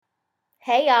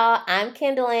Hey y'all, I'm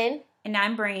Kendallin. And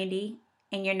I'm Brandy,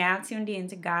 and you're now tuned in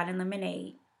to God and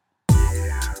Lemonade.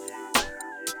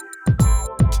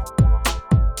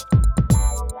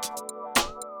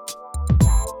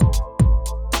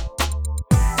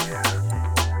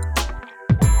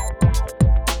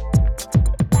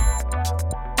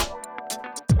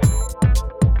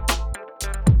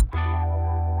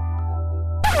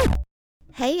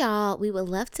 Hey y'all, we would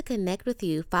love to connect with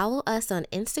you. Follow us on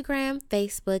Instagram,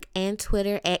 Facebook, and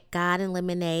Twitter at God and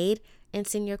Lemonade, and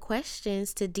send your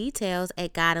questions to details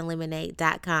at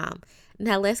godandlemonade.com.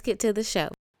 Now let's get to the show.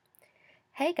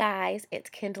 Hey guys,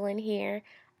 it's Kendallin here.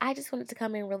 I just wanted to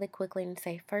come in really quickly and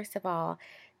say, first of all,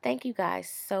 thank you guys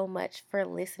so much for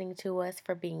listening to us,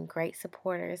 for being great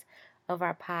supporters of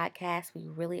our podcast. We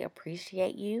really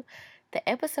appreciate you. The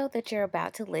episode that you're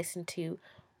about to listen to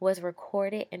was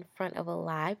recorded in front of a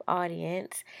live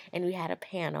audience, and we had a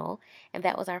panel, and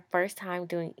that was our first time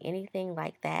doing anything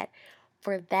like that.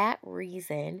 For that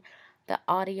reason, the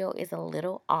audio is a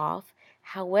little off.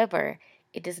 However,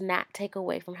 it does not take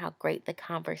away from how great the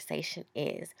conversation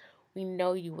is. We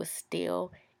know you will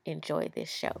still enjoy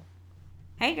this show.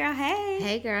 Hey, girl, hey.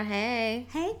 Hey, girl, hey.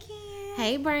 Hey, Ken.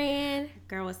 Hey, Brand.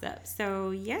 Girl, what's up?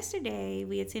 So, yesterday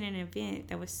we attended an event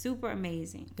that was super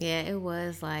amazing. Yeah, it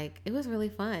was really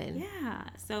fun. Yeah.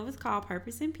 So, it was called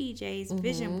Purpose and PJ's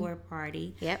Vision Board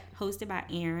Party. Yep. Hosted by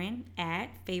Erin at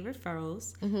Favorite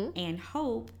Furrows and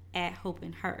Hope at Hope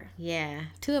and Her. Yeah.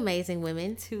 Two amazing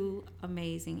women. Two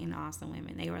amazing and awesome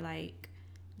women. They were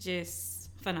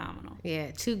just phenomenal.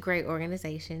 Yeah, two great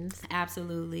organizations.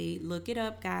 Absolutely. Look it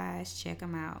up, guys. Check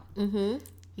them out.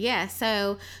 Yeah,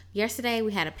 so yesterday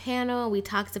we had a panel. We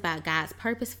talked about God's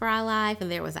purpose for our life,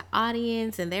 and there was an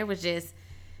audience, and there was just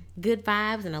good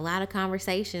vibes and a lot of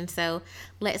conversation. So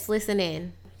let's listen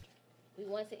in. We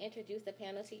want to introduce the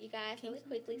panel to you guys really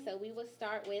quickly. So we will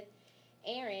start with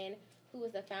Erin, who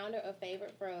is the founder of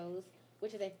Favorite Furrows,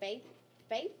 which is a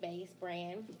faith-based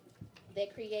brand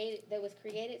that was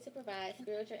created to provide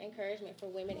spiritual encouragement for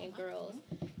women and girls.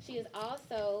 She is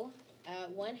also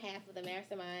one half of the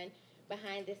mastermind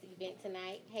behind this event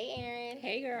tonight. Hey, Erin.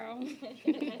 Hey, girl.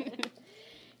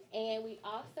 And we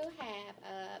also have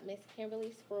Miss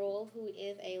Kimberly Sproul, who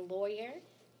is a lawyer,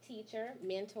 teacher,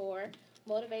 mentor,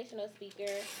 motivational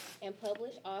speaker, and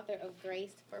published author of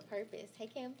Grace for Purpose. Hey,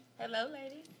 Kim. Hello,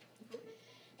 ladies.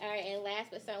 All right, and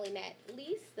last but certainly not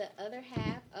least, the other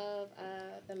half of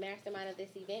the mastermind of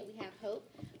this event, we have Hope,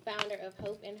 founder of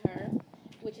Hope and Her,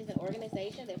 which is an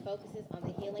organization that focuses on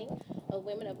the healing of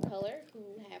women of color who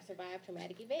have survived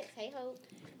traumatic events. Hey, Hope.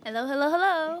 Hello, hello,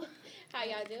 hello. How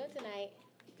y'all doing tonight?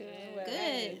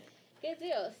 Good. Good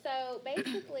deal. So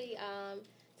basically,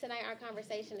 tonight our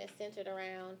conversation is centered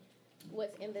around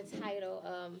what's in the title,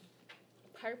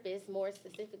 purpose, more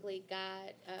specifically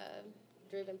God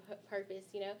driven purpose,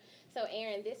 So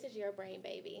Erin, this is your brain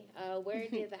baby. Where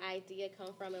did the idea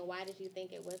come from, and why did you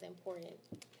think it was important?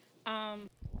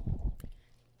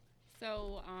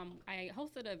 So I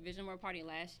hosted a vision board party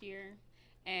last year,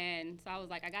 and so I was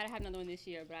like, I gotta have another one this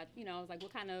year. But I was like,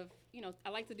 what kind of, I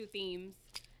like to do themes,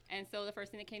 and so the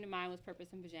first thing that came to mind was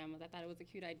purpose and pajamas. I thought it was a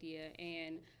cute idea,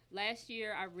 and last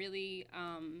year I really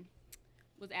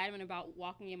was adamant about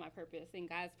walking in my purpose and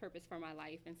God's purpose for my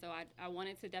life, and so I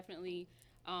wanted to definitely,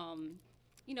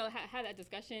 have that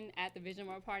discussion at the vision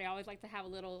board party. I always like to have a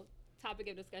little topic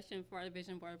of discussion for the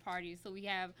vision board party, so we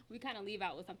kind of leave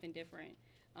out with something different.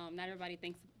 Not everybody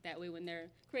thinks that way when they're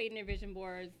creating their vision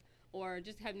boards or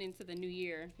just heading into the new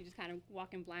year. You just kind of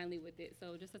walking blindly with it.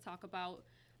 So just to talk about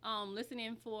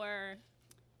listening for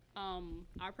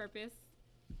our purpose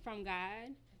from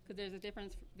God, because there's a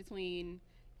difference between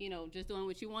just doing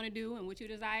what you want to do and what you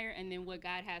desire, and then what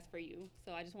God has for you.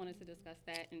 So I just wanted to discuss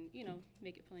that and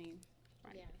make it plain.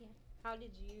 Right. Yeah. How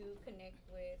did you connect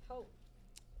with Hope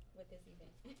with this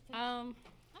event?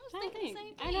 I was thinking the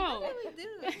same thing. I know.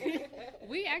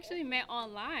 We actually met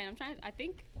online.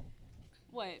 Through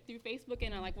Facebook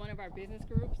and one of our business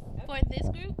groups. For this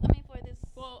group?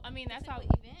 Well, that's how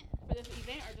event. For this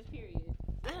event or just period?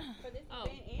 For this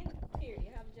event and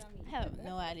period. How did y'all meet? I have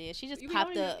no idea. She just We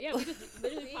popped up. Yeah, we just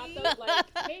literally popped up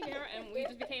hey girl, and we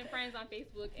just became friends on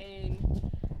Facebook. And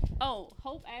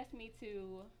Hope asked me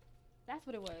to. That's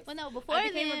what it was. Well, no, before I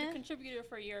became then, a contributor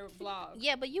for your blog.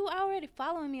 Yeah, but you were already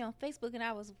following me on Facebook, and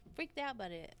I was freaked out by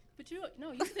that. But you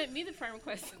sent me the friend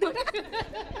request.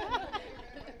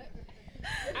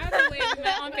 Either way, we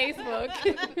met on Facebook.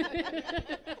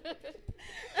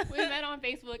 We met on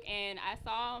Facebook, and I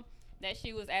saw that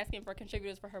she was asking for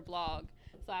contributors for her blog.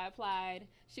 So I applied.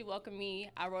 She welcomed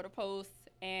me. I wrote a post,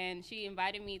 and she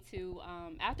invited me to,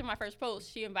 after my first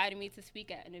post, she invited me to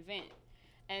speak at an event.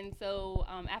 And so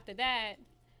after that,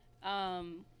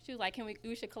 she was like,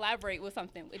 we should collaborate with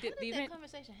something. How did that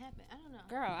conversation happen? I don't know.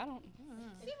 Girl, I don't.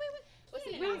 Well,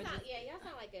 see, y'all y'all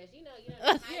sound like us. You know.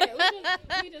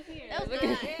 We just here. That was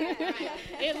good.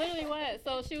 It literally was.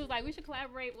 So she was like, we should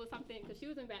collaborate with something, because she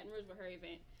was in Baton Rouge for her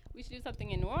event. We should do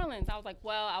something in New Orleans. I was like,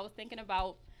 well, I was thinking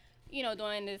about,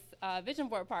 doing this vision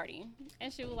board party.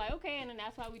 And she was like, okay. And then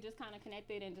that's why we just kind of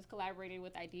connected and just collaborated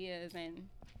with ideas, and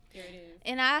here it is.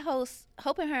 And I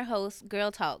Hope and Her hosts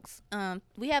Girl Talks.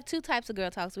 We have two types of Girl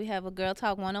Talks. We have a Girl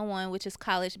Talk 101, which is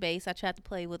college based. I tried to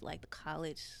play with like the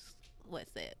college,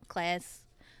 class,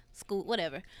 school,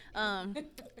 whatever.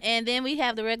 And then we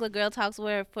have the regular Girl Talks,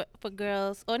 where for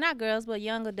girls, or not girls, but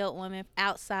young adult women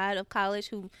outside of college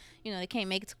who, they can't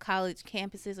make it to college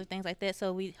campuses or things like that.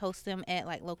 So we host them at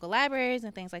like local libraries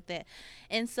and things like that.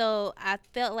 And so I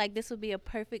felt like this would be a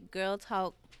perfect Girl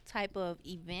Talk type of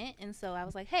event. And so I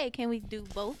was like, hey, can we do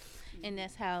both? And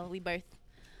that's how we birthed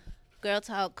Girl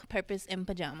Talk, Purpose in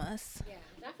Pajamas. Yeah,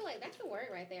 and I feel like that's the word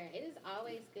right there. It is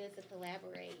always good to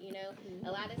collaborate,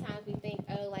 A lot of times we think,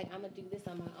 oh, like, I'm going to do this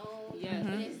on my own. Yes.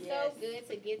 But it's so good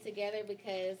to get together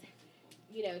because,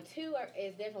 two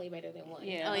is definitely better than one.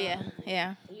 Yeah. Oh,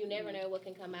 yeah. You never know what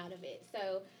can come out of it.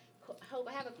 So, Hope,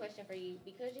 I have a question for you.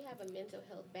 Because you have a mental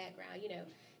health background,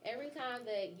 every time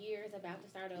the year is about to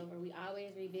start over, we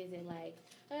always revisit, like,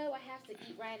 oh, I have to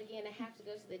eat right again. I have to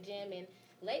go to the gym. And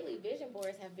lately, vision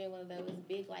boards have been one of those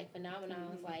big, like,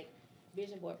 phenomenons, like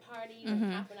vision board parties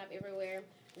popping up everywhere.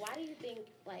 Why do you think,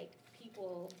 like,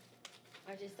 people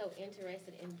are just so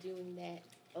interested in doing that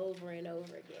over and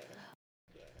over again?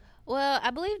 Well, I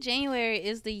believe January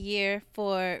is the year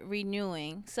for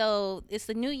renewing. So it's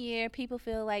the new year. People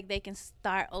feel like they can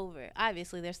start over.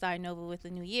 Obviously, they're starting over with the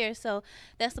new year. So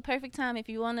that's the perfect time. If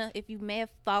you may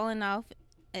have fallen off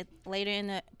later in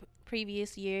the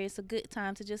previous year, it's a good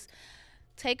time to just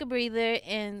take a breather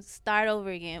and start over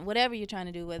again. Whatever you're trying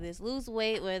to do, whether it's lose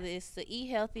weight, whether it's to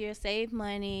eat healthier, save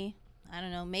money, I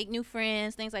don't know, make new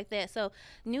friends, things like that. So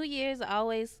New Year's are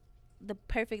always the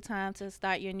perfect time to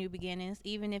start your new beginnings,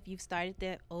 even if you've started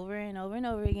that over and over and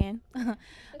over again.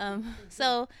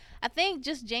 So I think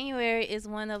just January is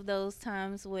one of those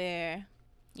times where,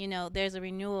 there's a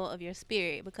renewal of your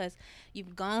spirit, because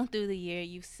you've gone through the year,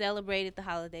 you've celebrated the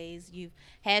holidays, you've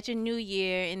had your new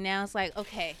year, and now it's like,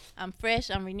 okay, I'm fresh,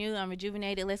 I'm renewed, I'm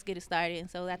rejuvenated, let's get it started. And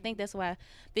so I think that's why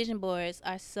vision boards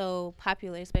are so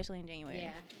popular, especially in January.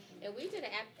 Yeah. And we did an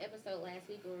episode last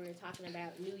week where we were talking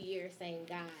about New Year saying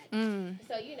God.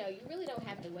 So, you really don't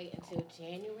have to wait until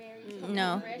January to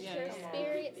refresh your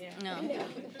spirits. Yeah. No.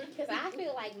 Because I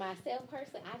feel like myself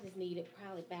personally, I just need it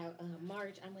probably about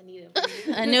March. I'm going to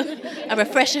need A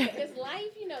refresher. Because life,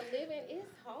 living is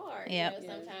hard, Yep.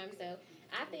 sometimes. So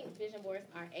I think vision boards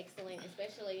are excellent,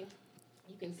 especially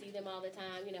you can see them all the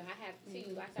time. I have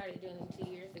two. I started doing them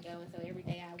 2 years ago, and so every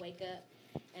day I wake up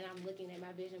and I'm looking at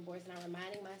my vision boards and I'm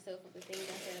reminding myself of the things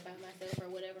I said about myself or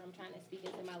whatever I'm trying to speak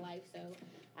into my life. So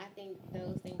I think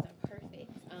those things are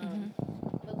perfect.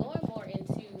 But going more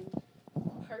into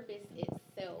purpose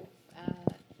itself.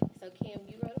 So Kim,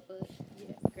 you wrote a book,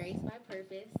 Grace by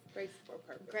Purpose. Grace for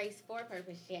Purpose. Grace for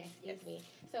Purpose, yes, excuse me.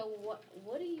 So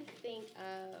what do you think,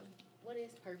 what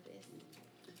is purpose?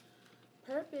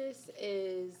 Purpose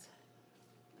is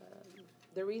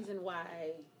the reason why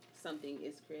something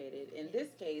is created. In this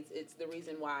case, it's the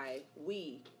reason why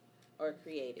we are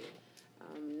created.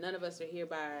 None of us are here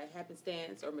by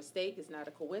happenstance or mistake. It's not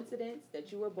a coincidence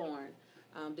that you were born,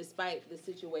 despite the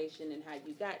situation and how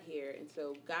you got here. And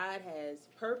so God has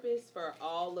purpose for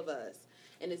all of us.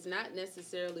 And it's not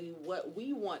necessarily what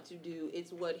we want to do,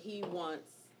 it's what He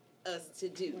wants us to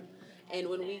do. And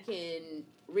when we can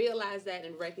realize that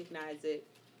and recognize it,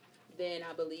 then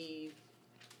I believe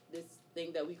this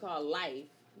thing that we call life,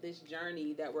 this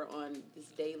journey that we're on, this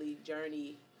daily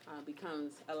journey,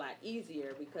 becomes a lot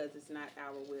easier because it's not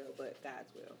our will, but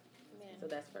God's will. Yeah. So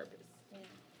that's purpose. Yeah.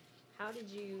 How did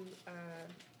you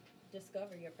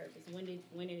discover your purpose? When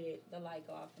did the light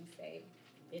go off and say,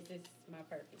 this is my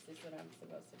purpose, this is what I'm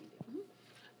supposed to be doing?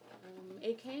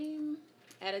 It came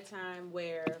at a time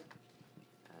where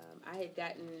I had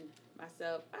gotten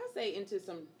myself, I say, into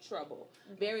some trouble.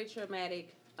 Very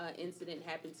traumatic incident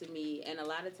happened to me, and a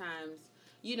lot of times,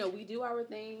 we do our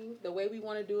thing the way we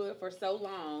want to do it for so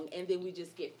long, and then we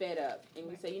just get fed up. And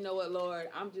we say, you know what, Lord,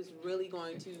 I'm just really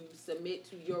going to submit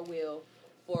to your will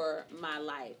for my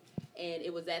life. And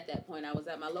it was at that point, I was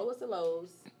at my lowest of lows,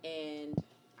 and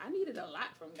I needed a lot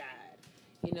from God.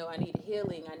 I needed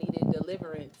healing, I needed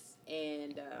deliverance,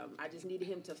 and I just needed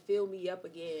Him to fill me up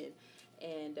again.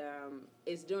 And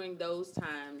it's during those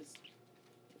times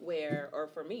where, or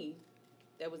for me,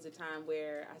 There was a time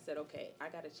where I said, okay, I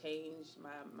got to change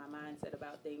my mindset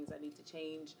about things. I need to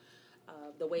change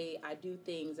the way I do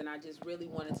things, and I just really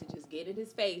wanted to just get in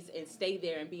his face and stay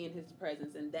there and be in his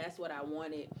presence, and that's what I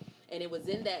wanted. And it was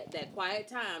in that quiet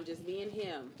time, just me and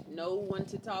him, no one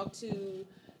to talk to,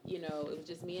 you know, it was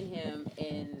just me and him.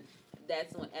 And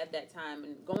that's when, at that time,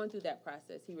 and going through that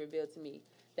process, he revealed to me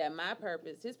that my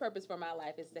purpose, his purpose for my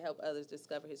life, is to help others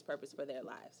discover his purpose for their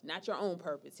lives. Not your own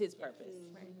purpose, his purpose.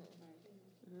 Right.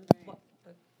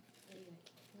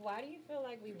 Why do you feel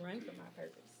like we run from our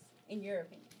purpose, in your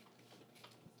opinion?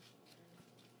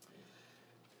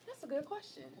 That's a good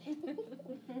question.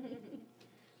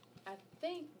 I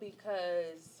think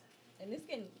because, And this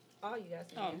can, all you guys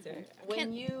can answer.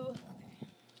 when you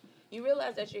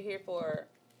realize that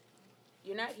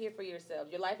you're not here for yourself.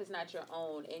 Your life is not your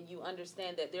own, and you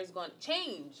understand that there's going to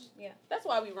change. Yeah. That's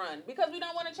why we run, because we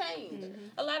don't want to change.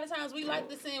 A lot of times we like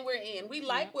the sin we're in. We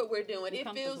like what we're doing. It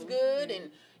feels good,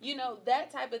 and, you know,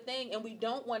 that type of thing, and we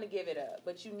don't want to give it up.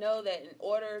 But you know that in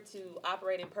order to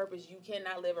operate in purpose, you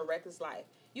cannot live a reckless life.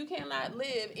 You cannot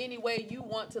live any way you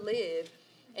want to live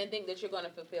and think that you're going to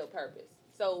fulfill purpose.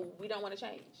 So we don't want to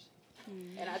change.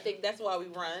 And I think that's why we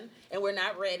run, and we're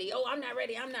not ready. Oh, I'm not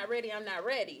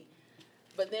ready.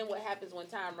 But then what happens when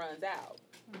time runs out?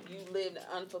 You live an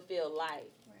unfulfilled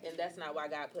life, and that's not why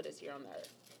God put us here on the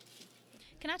earth.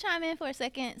 Can I chime in for a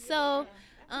second? So,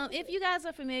 if you guys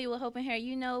are familiar with Hope and Hair,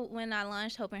 you know when I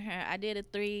launched Hope and Hair, I did a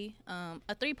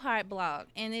three-part blog,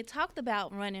 and it talked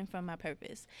about running from my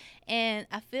purpose. And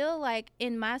I feel like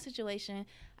in my situation,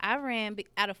 I ran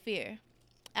out of fear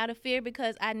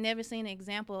because I'd never seen an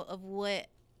example of what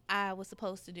I was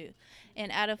supposed to do,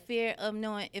 and out of fear of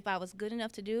knowing if I was good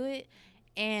enough to do it,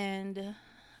 and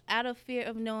out of fear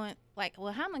of knowing, like,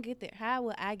 well, how am I going to get there? How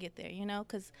will I get there, you know?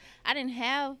 Because I didn't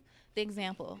have the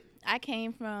example. I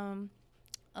came from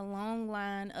a long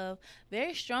line of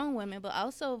very strong women, but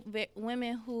also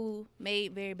women who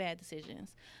made very bad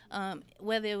decisions,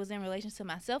 whether it was in relation to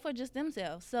myself or just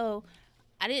themselves. So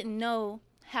I didn't know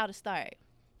how to start.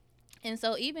 And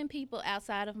so even people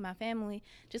outside of my family,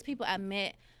 just people I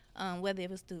met, whether it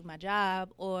was through my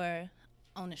job or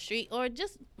on the street or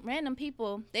just random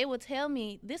people, they would tell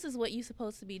me, this is what you're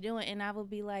supposed to be doing. And I would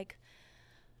be like,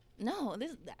 no,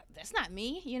 that's not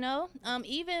me, you know?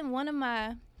 Even one of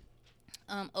my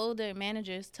older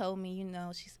managers told me, you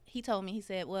know, he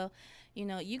said, well, you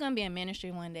know, you're going to be in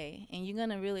ministry one day and you're going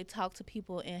to really talk to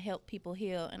people and help people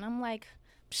heal. And I'm like,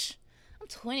 psh, I'm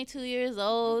 22 years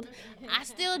old. I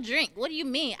still drink. What do you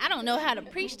mean? I don't know how to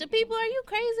preach to people. Are you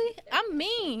crazy? I'm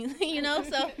mean, you know,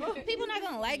 so people not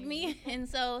going to like me. And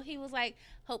so he was like,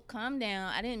 Hope, calm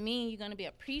down. I didn't mean you're going to be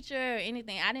a preacher or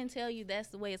anything. I didn't tell you that's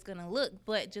the way it's going to look,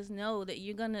 but just know that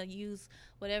you're going to use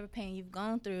whatever pain you've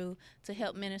gone through to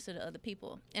help minister to other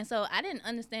people. And so I didn't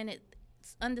understand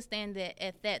that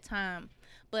at that time,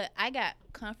 but I got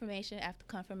confirmation after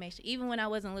confirmation, even when I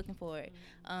wasn't looking for it.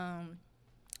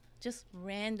 Just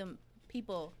random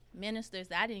people, ministers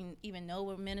that I didn't even know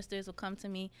were ministers, would come to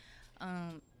me.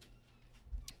 I'm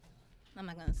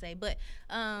not going to say, but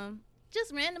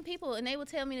just random people, and they would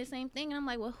tell me the same thing. And I'm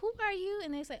like, well, who are you?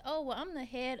 And they say, oh, well, I'm the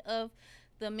head of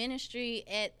the ministry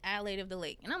at Our Lady of the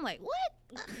Lake. And I'm like,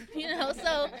 what? You know,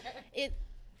 so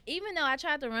even though I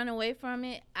tried to run away from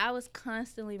it, I was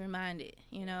constantly reminded,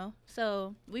 you know.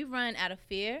 So we run out of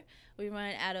fear. We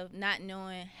run out of not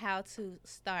knowing how to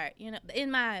start, you know, in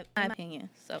my opinion.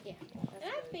 So Yeah. And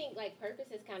I think, like, purpose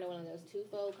is kind of one of those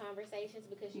twofold conversations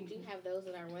because you do have those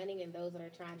that are running and those that are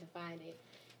trying to find it.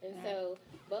 And so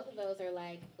both of those are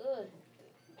like, ugh,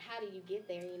 how do you get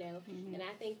there, you know? And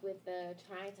I think with the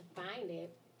trying to find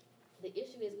it, the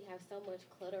issue is we have so much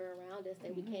clutter around us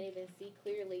that we can't even see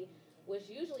clearly, which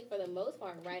usually for the most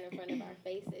part right in front of our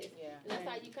faces. Yeah. And that's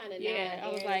how you kind of know. Yeah,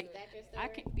 I was like, I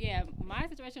my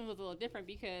situation was a little different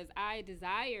because I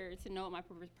desired to know what my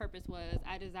purpose was.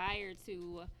 I desired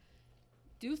to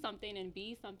do something and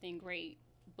be something great,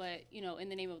 but, you know, in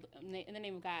the name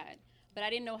of God. But I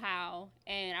didn't know how,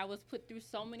 and I was put through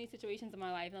so many situations in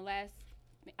my life in the last,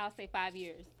 I'll say 5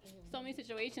 years. So many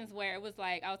situations where it was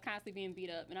like I was constantly being beat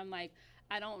up, and I'm like,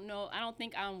 I don't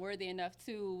think I'm worthy enough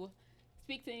to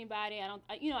speak to anybody.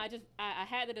 I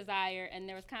had the desire, and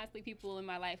there was constantly people in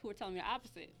my life who were telling me the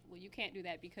opposite. Well, you can't do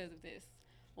that because of this,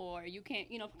 or you can't,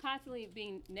 you know, constantly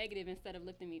being negative instead of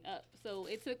lifting me up. So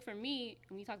it took for me,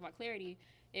 when you talk about clarity,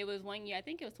 it was 1 year, I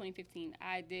think it was 2015,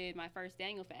 I did my first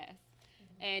Daniel fast,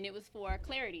 and it was for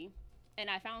clarity, and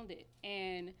I found it.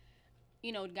 And,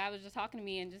 you know, God was just talking to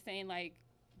me and just saying, like,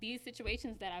 these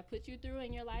situations that I put you through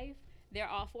in your life, they're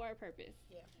all for a purpose.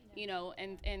 Yeah. You know,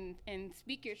 and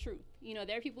speak your truth. You know,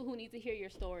 there are people who need to hear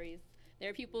your stories. There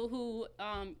are people who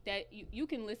that you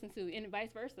can listen to, and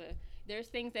vice versa. There's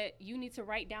things that you need to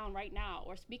write down right now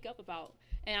or speak up about.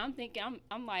 And I'm thinking,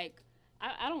 I'm like,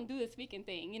 I don't do the speaking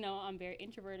thing. You know, I'm very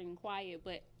introverted and quiet,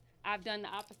 but I've done the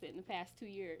opposite in the past 2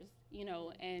 years, you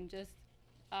know, and just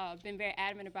been very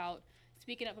adamant about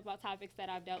speaking up about topics that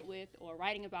I've dealt with or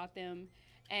writing about them,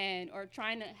 or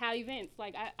trying to have events.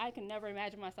 Like, I can never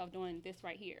imagine myself doing this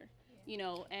right here, you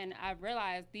know, and I've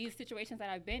realized these situations that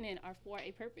I've been in are for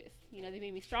a purpose. You know, they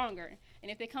made me stronger.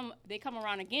 And if they come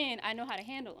around again, I know how to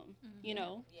handle them, you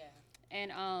know. Yeah.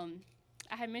 And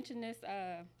I had mentioned this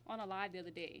on a live the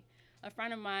other day. A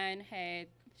friend of mine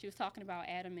she was talking about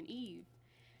Adam and Eve.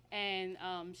 And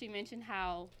she mentioned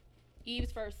how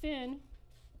Eve's first sin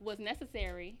was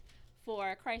necessary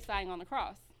for Christ dying on the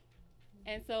cross.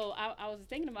 And so I was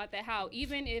thinking about that, how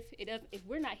even if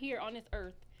we're not here on this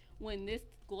earth when this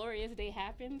glorious day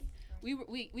happens,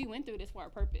 we went through this for a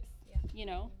purpose, you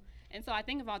know? And so I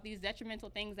think about these detrimental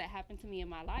things that happened to me in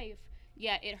my life.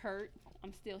 Yeah, it hurt.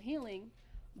 I'm still healing,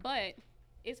 but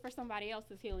it's for somebody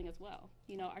else's healing as well.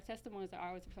 You know, our testimonies are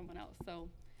always for someone else. So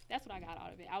that's what I got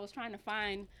out of it. I was trying to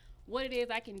find what it is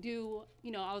I can do.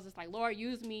 You know, I was just like, Lord,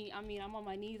 use me. I mean, I'm on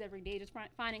my knees every day, just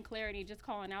finding clarity, just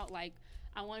calling out, like,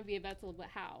 I want to be a vessel, but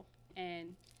how?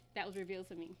 And that was revealed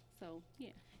to me. So, yeah.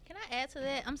 Can I add to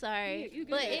that? I'm sorry, You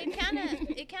but good.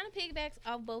 it kind of piggybacks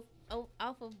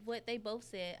off of what they both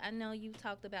said. I know you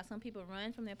talked about some people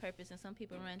run from their purpose and some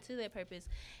people run to their purpose,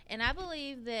 and I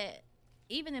believe that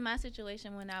even in my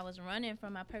situation when I was running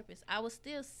from my purpose, I was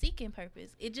still seeking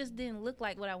purpose. It just didn't look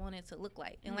like what I wanted it to look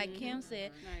like. And like Kim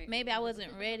said, Right. maybe I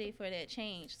wasn't ready for that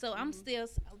change. So I'm still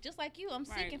just like you. I'm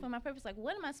seeking Right. for my purpose. Like,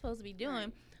 what am I supposed to be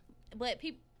doing? But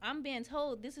I'm being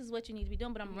told this is what you need to be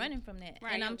doing, but I'm running from that.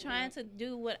 Right. And I'm trying to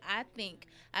do what I think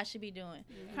I should be doing.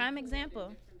 Prime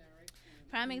example.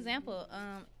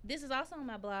 This is also on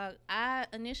my blog. I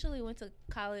initially went to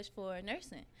college for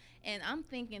nursing, and I'm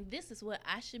thinking this is what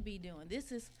I should be doing.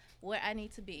 This is where I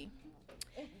need to be.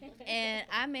 And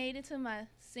I made it to my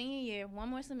senior year, one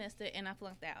more semester, and I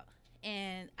flunked out.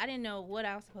 And I didn't know what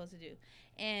I was supposed to do.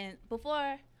 And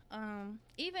before,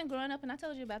 even growing up, and I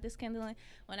told you about this, Kendall,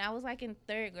 when I was like in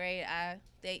third grade,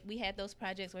 we had those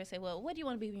projects where I said, well, what do you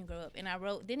want to be when you grow up? And I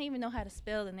didn't even know how to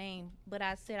spell the name, but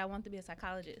I said I wanted to be a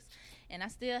psychologist. And I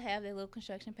still have that little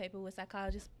construction paper with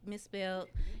psychologist misspelled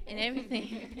and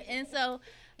everything. And so,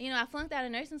 I flunked out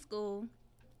of nursing school.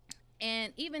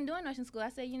 And even during nursing school, I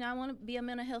said, I want to be a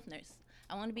mental health nurse.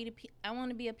 I want to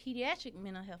be a pediatric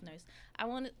mental health nurse.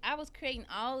 I was creating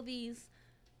all these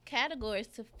categories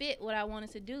to fit what I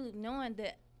wanted to do, knowing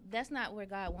that that's not where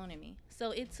God wanted me.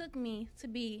 So it took me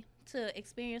to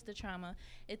experience the trauma.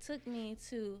 It took me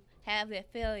to have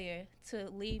that failure to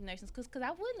leave nursing school, because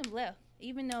I wouldn't have left,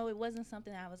 even though it wasn't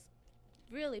something I was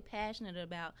really passionate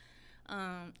about.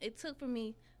 It took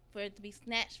for it to be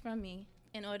snatched from me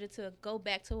in order to go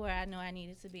back to where I know I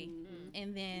needed to be.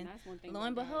 And then, And that's one thing lo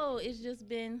and about God. behold, it's just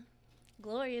been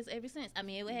glorious ever since. I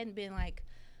mean, it hadn't been like,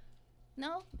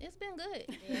 no, it's been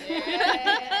good.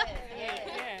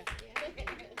 Yeah.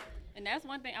 And that's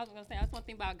one thing I was gonna say. That's one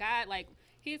thing about God. Like,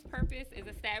 His purpose is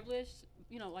established,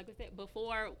 like I said,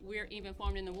 before we're even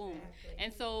formed in the womb.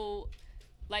 And so,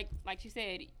 like you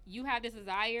said, you have this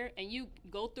desire and you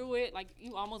go through it, like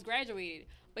you almost graduated.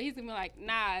 But He's gonna be like,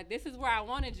 nah, this is where I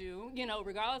wanted you.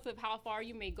 Regardless of how far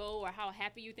you may go or how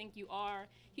happy you think you are,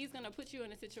 He's gonna put you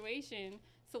in a situation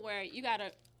so where you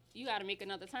gotta make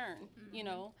another turn.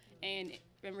 And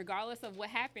regardless of what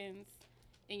happens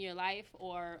in your life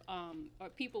or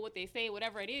people, what they say,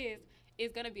 whatever it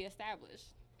is going to be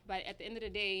established. But at the end of the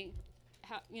day,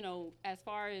 as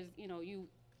far as, you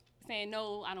saying,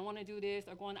 no, I don't want to do this,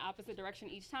 or going the opposite direction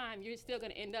each time, you're still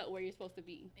going to end up where you're supposed to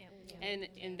be. And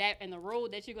the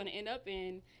road that you're going to end up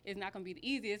in is not going to be the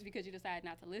easiest because you decide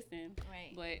not to listen.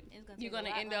 Right. But It's gonna you're take a going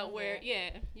to lot end up longer.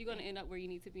 you're going to end up where you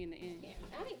need to be in the end.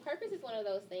 Yeah. I think purpose is one of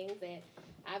those things that,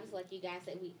 obviously, like you guys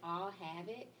said, we all have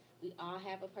it. We all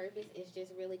have a purpose. It's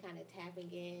just really kind of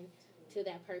tapping in to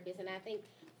that purpose. And I think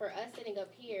for us sitting up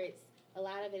here, a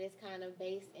lot of it is kind of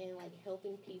based in, like,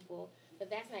 helping people. But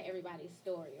that's not everybody's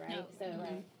story, right? No. So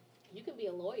you can be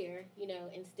a lawyer,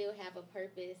 and still have a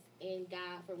purpose in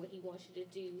God for what He wants you to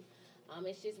do.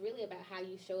 It's just really about how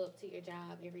you show up to your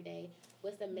job every day.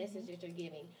 What's the message that you're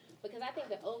giving? Because I think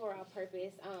the overall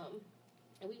purpose,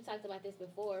 and we've talked about this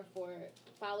before, for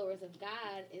followers of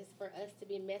God, is for us to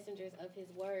be messengers of His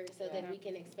word so that we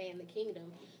can expand the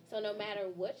kingdom. So no matter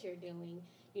what you're doing,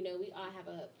 we all have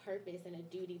a purpose and a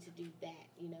duty to do that,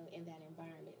 in that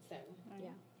environment. So,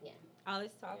 All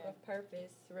this talk of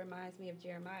purpose reminds me of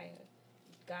Jeremiah.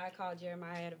 God called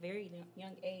Jeremiah at a very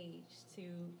young age to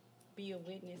be a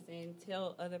witness and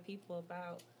tell other people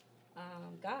about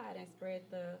God and spread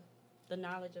the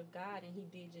knowledge of God, and he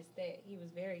did just that. He was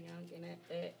very young, and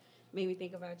that made me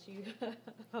think about you,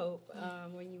 Hope,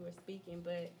 when you were speaking.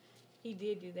 But he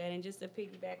did do that, and just to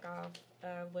piggyback off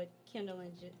what Kendall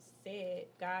just said,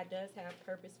 God does have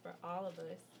purpose for all of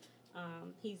us.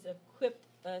 He's equipped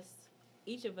us,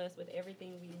 each of us, with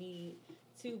everything we need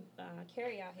to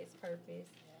carry out his purpose,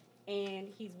 and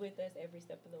he's with us every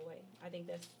step of the way. I think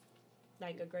that's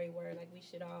like a great word. Like, we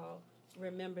should all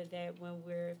remember that when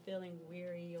we're feeling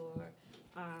weary or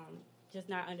just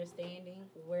not understanding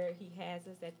where he has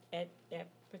us at that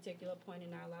particular point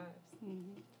in our lives.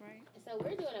 Right. So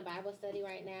we're doing a Bible study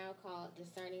right now called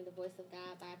Discerning the Voice of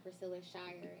God by Priscilla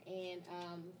Shire, and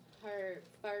her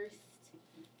first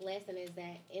lesson is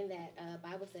that in that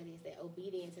Bible study is that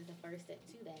obedience is the first step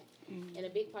to that. And a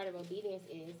big part of obedience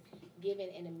is giving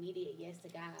an immediate yes to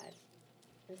God.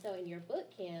 And so in your book,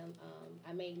 Kim,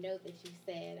 I made note that you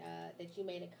said that you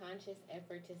made a conscious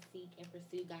effort to seek and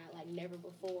pursue God like never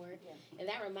before. Yeah. And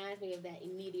that reminds me of that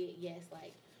immediate yes,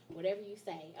 like whatever you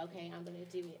say, okay, I'm going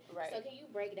to do it. Right. So can you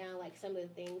break down like some of the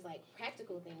things, like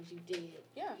practical things you did,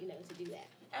 to do that?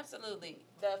 Absolutely.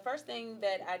 The first thing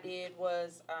that I did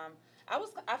was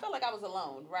I felt like I was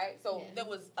alone, right? So there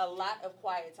was a lot of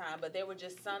quiet time, but there were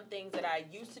just some things that I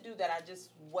used to do that I just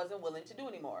wasn't willing to do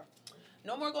anymore.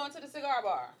 No more going to the cigar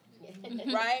bar,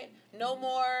 right? No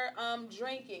more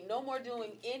drinking. No more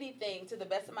doing anything to the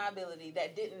best of my ability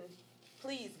that didn't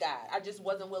please God. I just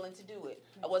wasn't willing to do it.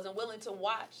 I wasn't willing to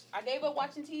watch. I gave up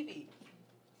watching TV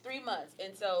 3 months.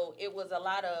 And so it was a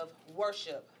lot of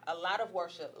worship,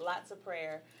 lots of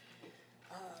prayer.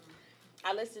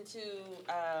 I listened to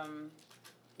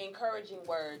encouraging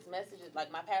words, messages.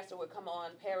 Like my pastor would come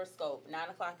on Periscope, 9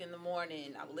 o'clock in the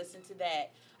morning. I would listen to that.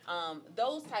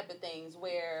 Those type of things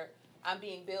where I'm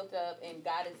being built up and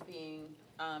God is being,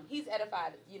 he's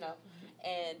edified,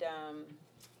 and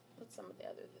what's some of the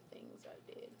other things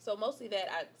I did? So mostly that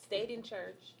I stayed in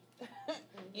church,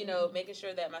 making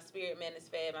sure that my spirit man is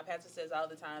fed. My pastor says all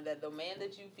the time that the man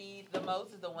that you feed the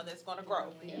most is the one that's going to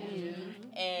grow.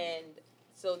 And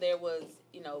so there was,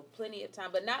 plenty of time,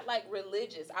 but not like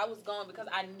religious. I was going because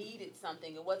I needed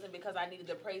something. It wasn't because I needed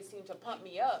the praise team to pump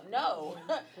me up. No,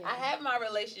 I have my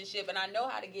relationship and I know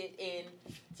how to get in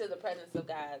to the presence of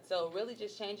God. So really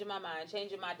just changing my mind,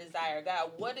 changing my desire.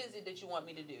 God, what is it that you want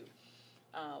me to do?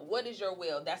 What is your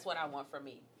will? That's what I want for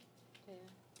me. Yeah.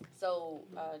 So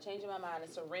changing my mind, a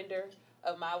surrender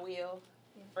of my will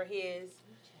for his.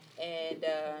 And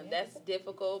that's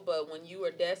difficult, but when you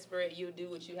are desperate, you do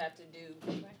what you have to do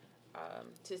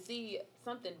to see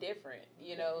something different,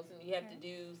 So you have to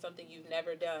do something you've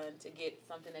never done to get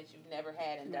something that you've never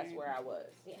had, and that's where I was.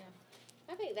 Yeah.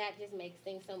 I think that just makes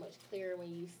things so much clearer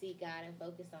when you see God and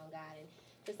focus on God. And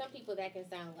for some people, that can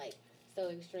sound like so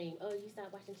extreme. Oh, you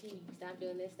stop watching TV, you stop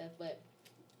doing this stuff. But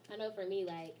I know for me,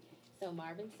 like, so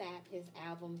Marvin Sapp, his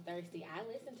album Thirsty, I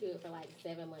listened to it for like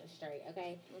 7 months straight,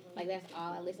 okay? Like, that's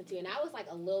all I listened to. And I was like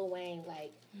a Lil Wayne,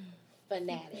 like,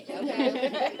 fanatic, okay?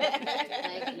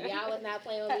 Like, y'all was not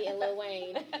playing with me and Lil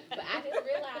Wayne. But I just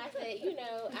realized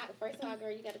that, first of all,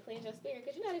 girl, you got to cleanse your spirit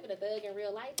because you're not even a thug in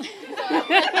real life. So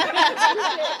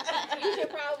you should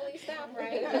probably stop,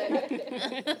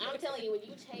 right? But I'm telling you, when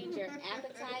you change your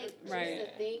appetite, just the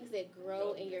things that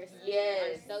grow in your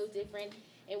spirit are so different.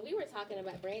 And we were talking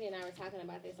about, Brandy and I were talking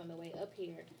about this on the way up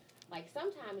here. Like,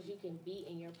 sometimes you can be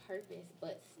in your purpose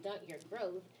but stunt your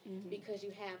growth because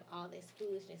you have all this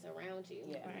foolishness around you.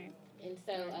 Yeah. Right. And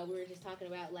so we were just talking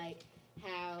about, like,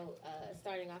 how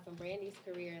starting off in Brandy's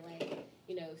career, like,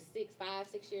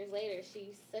 6 years later,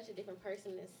 she's such a different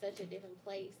person in such a different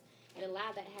place. And a lot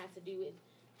of that has to do with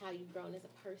how you've grown as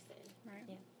a person.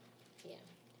 Right. Yeah.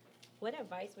 What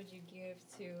advice would you give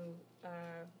to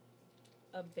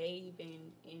a babe in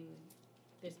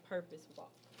this purpose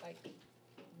walk? Like,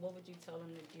 what would you tell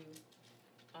them to do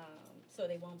so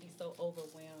they won't be so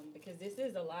overwhelmed? Because this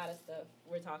is a lot of stuff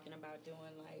we're talking about doing,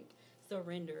 like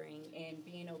surrendering and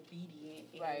being obedient.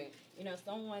 And, right.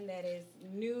 Someone that is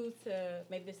new to,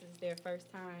 maybe this is their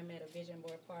first time at a vision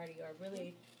board party or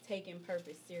really taking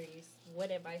purpose serious.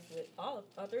 What advice would all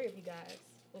three of you guys,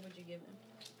 what would you give them?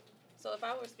 So if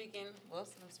I were speaking, I'm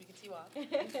speaking to you all.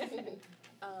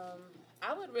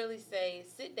 I would really say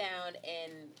sit down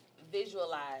and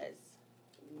visualize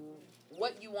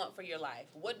what you want for your life.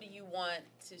 What do you want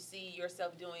to see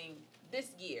yourself doing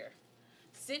this year?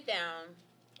 Sit down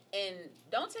and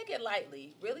don't take it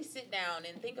lightly. Really sit down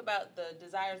and think about the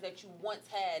desires that you once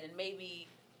had, and maybe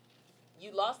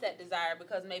you lost that desire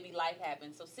because maybe life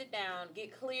happened. So sit down,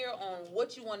 get clear on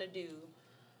what you want to do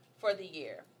for the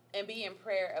year, and be in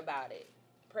prayer about it.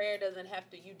 prayer doesn't have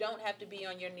to, you don't have to be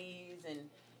on your knees and,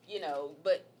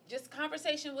 but just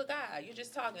conversation with God. You're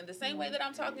just talking. The same way that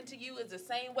I'm talking to you is the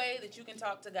same way that you can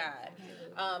talk to God.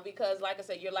 Because, like I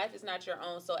said, your life is not your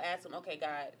own. So ask him, okay,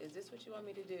 God, is this what you want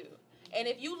me to do? And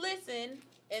if you listen,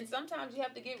 and sometimes you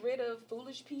have to get rid of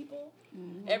foolish people.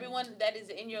 Everyone that is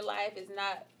in your life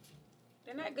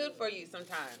they're not good for you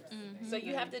sometimes. So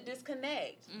you have to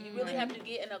disconnect. You really have to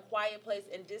get in a quiet place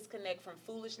and disconnect from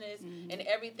foolishness and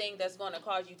everything that's going to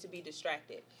cause you to be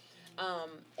distracted.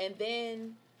 And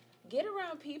then get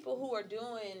around people who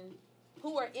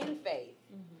are in faith.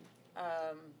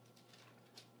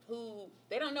 Who,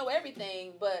 they don't know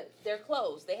everything, but they're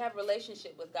close. They have a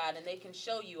relationship with God, and they can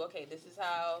show you, okay, this is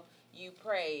how you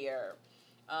pray, or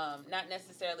not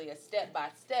necessarily a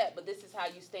step-by-step, but this is how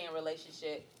you stay in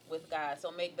relationship with God.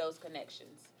 So make those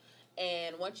connections.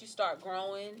 And once you start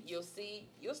growing, you'll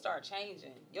start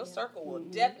changing. Your circle will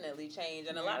definitely change.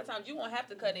 And a lot of times you won't have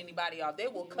to cut anybody off. They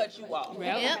will cut you off.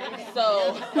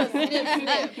 So,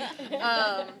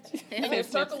 and your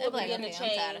circle will begin to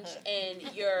change,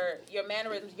 and your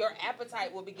mannerisms, your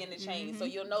appetite will begin to change. So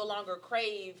you'll no longer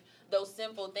crave those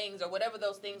sinful things or whatever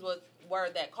those things were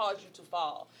that caused you to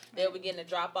fall. They'll begin to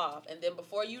drop off. And then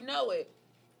before you know it,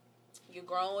 you're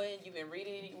growing, you've been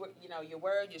reading, your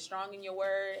word, you're strong in your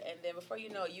word, and then before you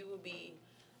know it, you will be,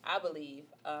 I believe,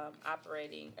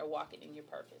 operating or walking in your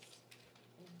purpose.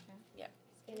 Yeah.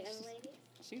 Any other ladies?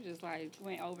 She just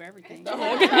went over everything. So,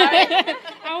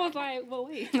 I was like, well,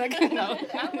 wait. No.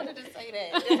 I wanted to say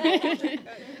that.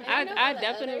 I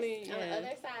definitely. On the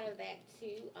other side of that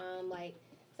too,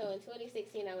 so in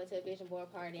 2016 I went to a vision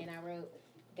board party and I wrote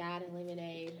God and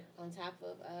Lemonade on top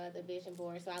of the vision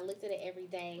board. So I looked at it every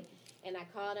day, and I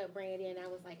called up Brandy, and I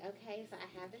was like, okay, so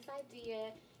I have this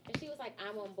idea. And she was like,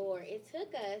 I'm on board. It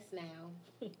took us now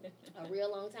a real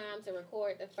long time to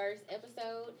record the first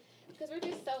episode because we're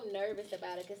just so nervous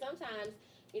about it. Because sometimes,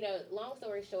 long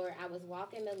story short, I was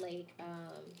walking the lake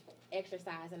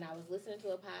exercise, and I was listening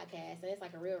to a podcast, and it's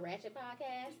like a real ratchet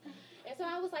podcast. And so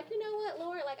I was like, you know what,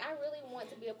 Lord, I really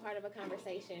want to be a part of a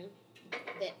conversation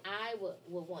that I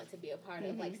would want to be a part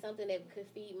of, something that could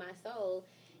feed my soul.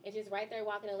 And just right there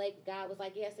walking the lake, God was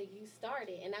like, yeah, so you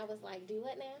started. And I was like, do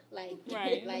what now? Me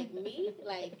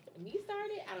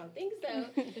started? I don't think so.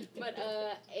 But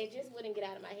it just wouldn't get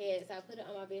out of my head. So I put it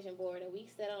on my vision board, and we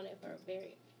sat on it for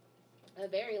a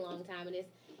very long time. And it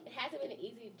hasn't been an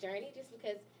easy journey just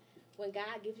because when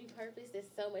God gives you purpose, it's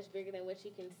so much bigger than what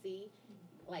you can see.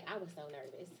 I was so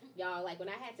nervous. Y'all, when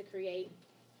I had to create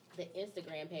the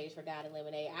Instagram page for God and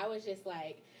Lemonade, I was just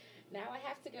like, now I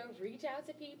have to go reach out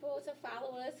to people to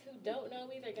follow us who don't know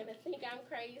me. They're going to think I'm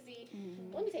crazy.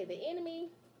 Let me tell you, the enemy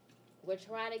will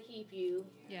try to keep you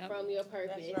from your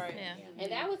purpose. That's right. Yeah.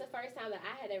 And that was the first time that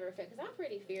I had ever felt, because I'm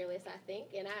pretty fearless, I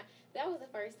think. And that was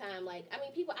the first time,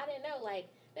 people I didn't know,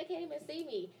 they can't even see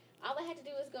me. All I had to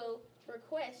do was go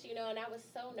request, and I was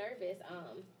so nervous.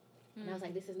 And I was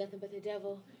like, this is nothing but the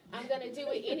devil. I'm going to do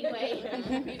it anyway,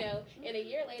 And a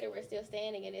year later, we're still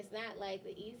standing, and it's not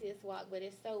the easiest walk, but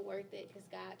it's so worth it because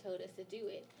God told us to do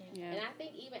it. Yeah. And I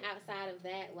think even outside of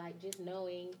that, just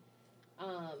knowing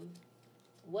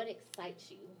what excites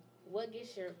you, what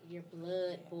gets your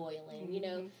blood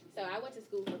boiling, So I went to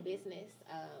school for business,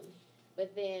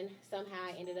 but then somehow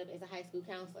I ended up as a high school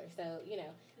counselor. So,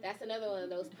 that's another one of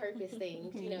those purpose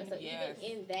things, So even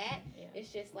in that,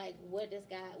 it's just what is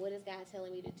God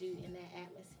telling me to do in that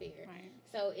atmosphere? Right.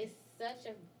 So it's such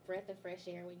a breath of fresh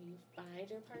air when you find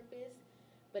your purpose,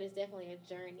 but it's definitely a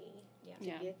journey to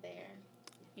get there.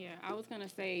 Yeah, I was going to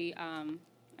say, I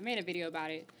made a video about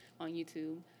it on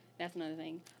YouTube. That's another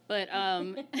thing. But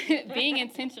being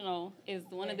intentional is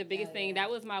one of the biggest things. That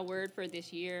was my word for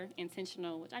this year,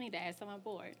 intentional, which I need to add to my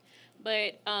board.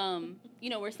 But,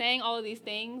 we're saying all of these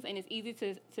things, and it's easy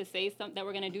to say that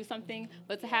we're going to do something,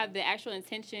 but to have the actual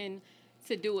intention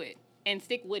to do it and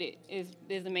stick with it is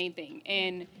the main thing.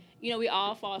 And, we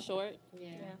all fall short. Yeah.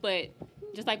 But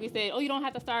just like we said, you don't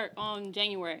have to start on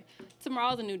January.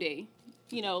 Tomorrow's a new day.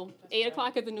 8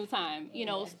 o'clock is a new time.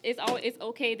 It's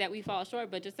okay that we fall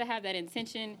short, but just to have that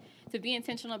intention, to be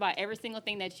intentional about every single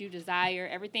thing that you desire,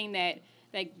 everything that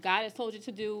God has told you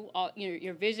to do, all,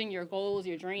 your vision, your goals,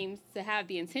 your dreams, to have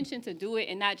the intention to do it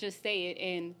and not just say it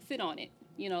and sit on it.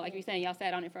 Like you're saying, y'all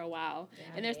sat on it for a while.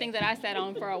 And there's things that I sat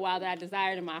on for a while that I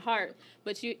desired in my heart,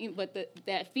 but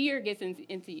that fear gets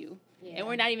into you. Yeah. And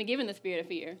we're not even given the spirit of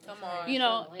fear. Come on.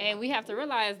 And we have to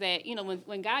realize that,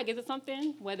 when God gives us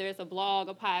something, whether it's a blog,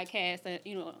 a podcast,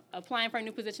 applying for a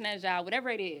new position at a job, whatever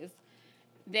it is,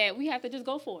 that we have to just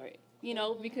go for it,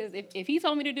 because if he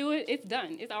told me to do it, it's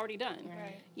done. It's already done.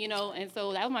 Right. And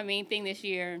so that was my main thing this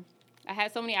year. I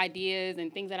had so many ideas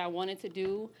and things that I wanted to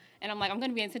do, and I'm like, I'm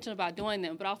going to be intentional about doing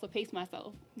them, but also pace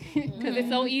myself. Because it's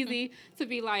so easy to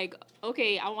be like,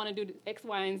 okay, I want to do X,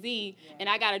 Y, and Z, and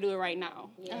I got to do it right now,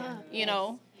 you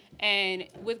know? And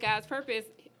with God's purpose,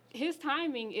 his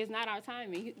timing is not our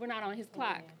timing. We're not on his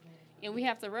clock. And we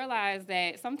have to realize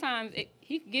that sometimes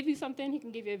he can give you something, he can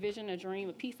give you a vision, a dream,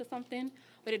 a piece of something,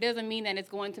 but it doesn't mean that it's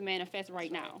going to manifest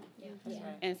right now. Yeah.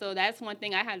 And so that's one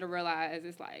thing I had to realize.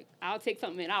 It's like, I'll take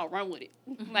something and I'll run with it.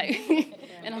 Like,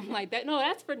 and I'm like,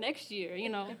 that's for next year, you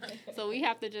know? So we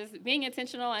have to just being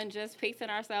intentional and just pacing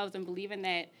ourselves and believing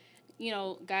that, you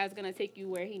know, God's going to take you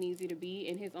where he needs you to be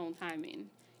in his own timing.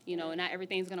 You know, and not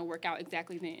everything's going to work out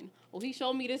exactly then. Well, he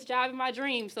showed me this job in my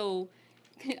dream, so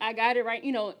I got it right,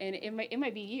 you know, and it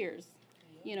might be years,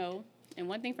 you know. And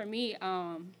one thing for me,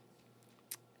 I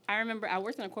remember I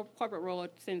worked in a corporate role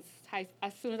as soon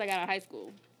as I got out of high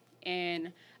school.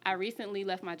 And I recently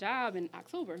left my job in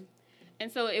October.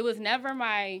 And so it was never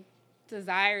my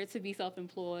desire to be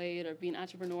self-employed or be an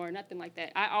entrepreneur, nothing like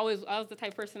that. I was the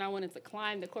type of person I wanted to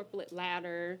climb the corporate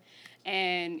ladder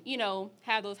and, you know,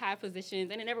 have those high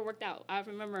positions, and it never worked out. I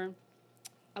remember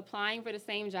applying for the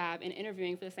same job and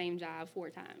interviewing for the same job 4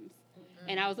 times.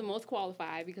 And I was the most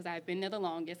qualified because I had been there the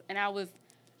longest, and I always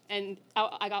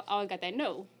got that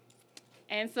no.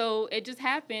 And so it just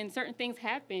happened, certain things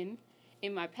happened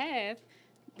in my path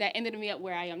that ended me up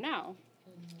where I am now.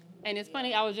 And it's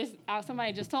funny,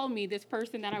 somebody just told me this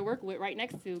person that I work with right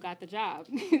next to got the job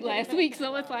last week.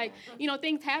 So it's like, you know,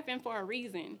 things happen for a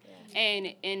reason.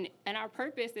 And our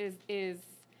purpose is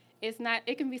it's not,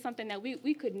 it can be something that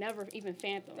we could never even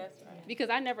fathom. That's right. Because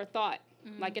I never thought,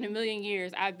 like in a million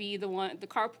years, I'd be the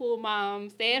carpool mom,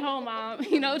 stay-at-home mom,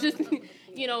 you know, just,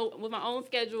 you know, with my own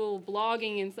schedule,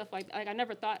 blogging and stuff like that. Like, I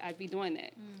never thought I'd be doing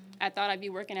that. I thought I'd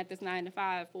be working at this 9 to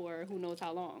 5 for who knows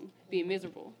how long, being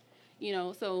miserable. You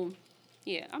know, so,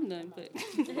 yeah, I'm done, but.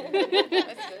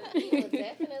 You will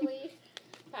definitely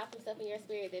pop some stuff in your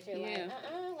spirit that you're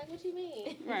like what you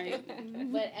mean? Right.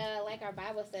 But like our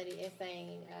Bible study is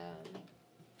saying,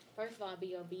 first of all,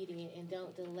 be obedient and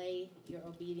don't delay your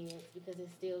obedience because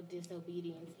it's still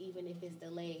disobedience, even if it's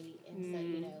delayed. And so,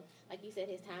 you know, like you said,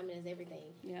 his timing is everything.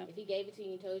 Yeah. If he gave it to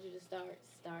you and told you to start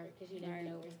because you never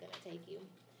know where it's going to take you.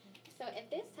 So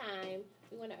at this time,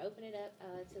 we want to open it up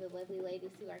to the lovely ladies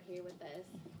who are here with us.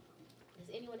 Does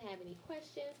anyone have any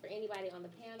questions for anybody on the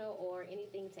panel or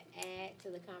anything to add to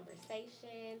the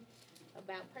conversation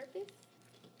about purpose?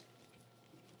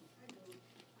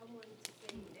 I wanted to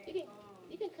say that.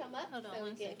 You can come up Hold on so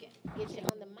one we can second. get you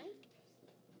on the mic.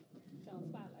 On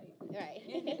spotlight. Right.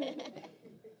 I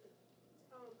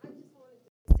just wanted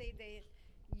to say that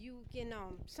you can,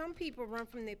 some people run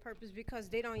from their purpose because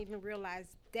they don't even realize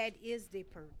that is their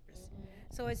purpose.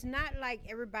 So it's not like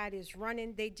everybody is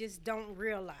running, they just don't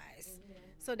realize.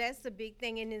 So that's the big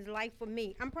thing in his life for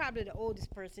me. I'm probably the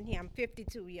oldest person here. I'm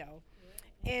 52, yo.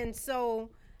 And so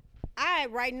I,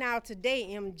 right now,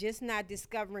 today, am just not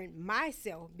discovering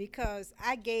myself because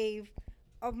I gave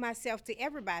of myself to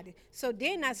everybody. So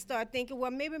then I start thinking,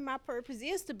 well, maybe my purpose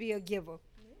is to be a giver.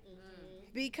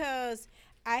 Because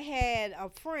I had a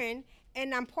friend,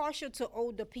 and I'm partial to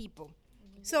older people.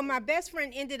 So my best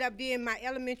friend ended up being my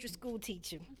elementary school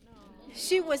teacher.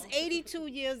 She was 82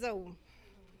 years old.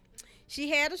 She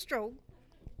had a stroke,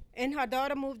 and her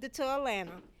daughter moved to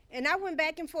Atlanta. And I went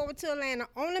back and forth to Atlanta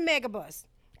on the megabus.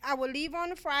 I would leave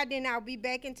on a Friday, and I'll be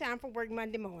back in time for work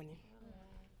Monday morning.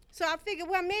 So I figured,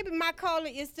 well, maybe my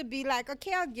calling is to be like a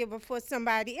caregiver for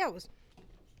somebody else.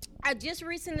 I just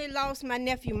recently lost my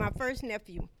nephew, my first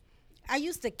nephew. I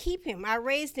used to keep him. I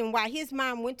raised him while his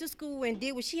mom went to school and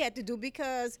did what she had to do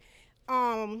because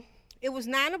it was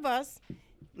 9 of us.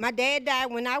 My dad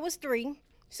died when I was 3,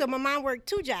 so my mom worked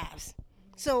 2 jobs.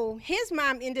 So his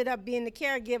mom ended up being the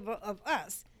caregiver of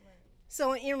us.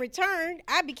 So in return,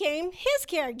 I became his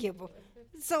caregiver.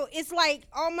 So it's like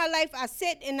all my life I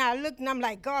sit and I look and I'm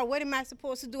like, God, what am I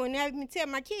supposed to do? And I even tell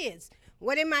my kids,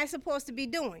 what am I supposed to be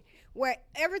doing? Where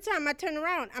every time I turn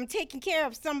around, I'm taking care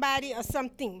of somebody or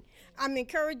something. I'm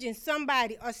encouraging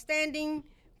somebody or standing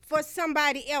for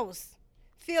somebody else,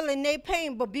 feeling their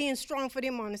pain but being strong for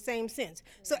them on the same sense.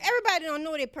 So everybody don't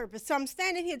know their purpose. So I'm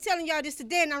standing here telling y'all this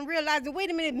today and I'm realizing, wait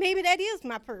a minute, maybe that is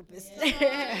my purpose.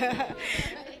 Yeah.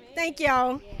 Thank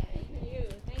y'all. Yeah, thank you.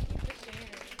 Thank you for sharing.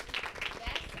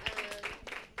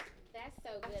 That's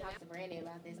so good. I talk to Brandon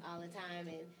about this all the time,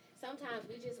 and sometimes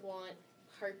we just want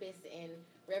purpose and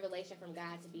revelation from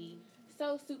God to be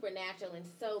so supernatural and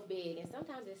so big, and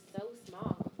sometimes it's so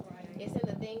small. Right. It's in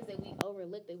the things that we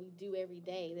overlook that we do every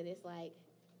day that it's like,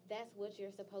 that's what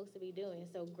you're supposed to be doing.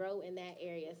 So grow in that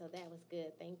area. So that was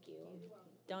good. Thank you.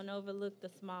 don't overlook the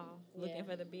small. Looking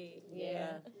for the big.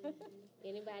 Yeah.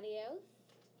 Anybody else?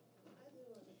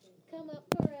 Come up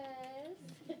for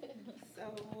us.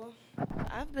 So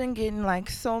I've been getting like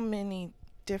so many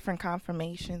different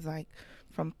confirmations, like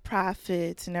from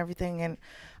prophets and everything. And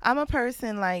I'm a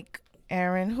person like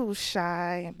Aaron who's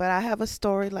shy, but I have a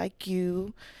story like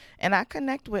you, and I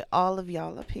connect with all of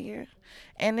y'all up here.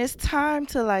 And it's time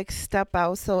to like step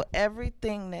out. So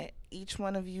everything that each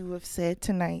one of you have said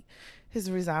tonight has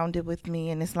resounded with me,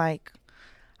 and it's like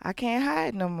I can't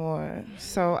hide no more.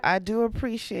 So I do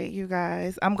appreciate you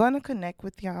guys. I'm going to connect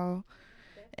with y'all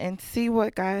and see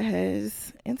what God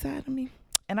has inside of me.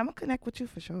 And I'm going to connect with you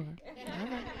for sure.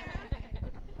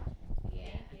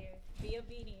 Be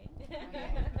obedient.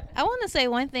 I want to say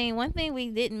one thing. One thing we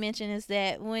didn't mention is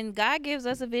that when God gives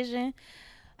us a vision,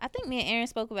 I think me and Aaron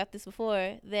spoke about this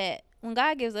before, that when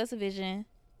God gives us a vision,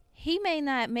 he may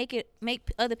not make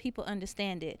other people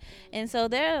understand it. And so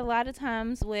there are a lot of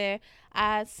times where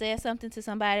I said something to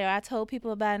somebody, or I told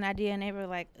people about an idea, and they were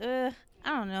like, I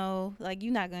don't know, like,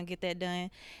 you're not going to get that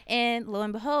done. And lo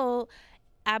and behold,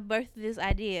 I birthed this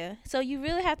idea. So you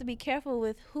really have to be careful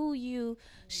with who you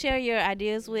share your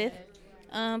ideas with,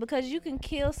 because you can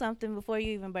kill something before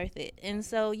you even birth it. And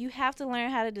so you have to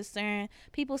learn how to discern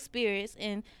people's spirits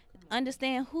and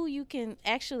understand who you can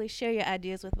actually share your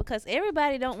ideas with, because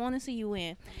everybody don't want to see you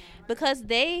win, because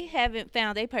they haven't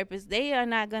found their purpose. They are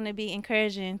not going to be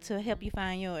encouraging to help you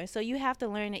find yours. So you have to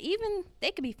learn that even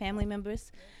they could be family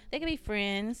members, they could be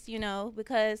friends,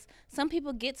 because some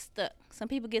people get stuck. Some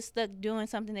people get stuck doing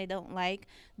something they don't like,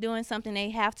 doing something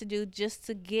they have to do just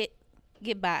to get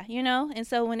by, And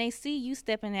so when they see you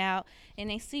stepping out and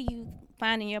they see you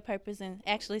finding your purpose and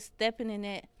actually stepping in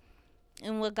it,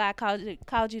 and what God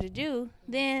called you to do,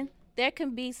 then there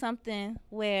can be something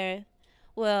where,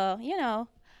 well,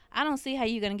 I don't see how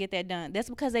you're going to get that done. That's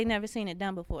because they never seen it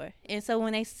done before. And so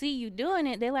when they see you doing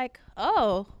it, they're like,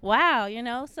 oh, wow,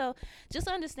 So just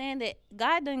understand that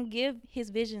God doesn't give his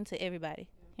vision to everybody,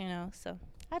 So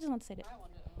I just want to say that. I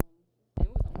want to, and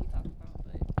we was talking about,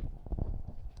 but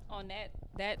on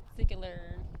that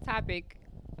particular topic,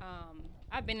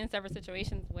 I've been in several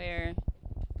situations where,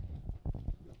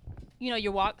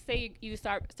 say you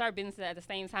start business at the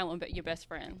same time with your best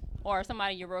friend or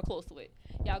somebody you're real close with.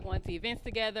 Y'all going to events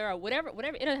together or whatever.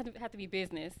 It doesn't have to be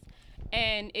business.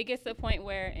 And it gets to a point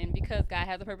where, and because God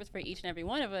has a purpose for each and every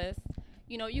one of us,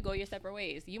 you go your separate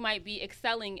ways. You might be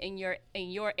excelling in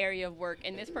your area of work,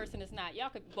 and this person is not. Y'all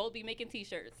could both be making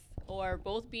T-shirts or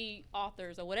both be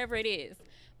authors or whatever it is,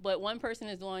 but one person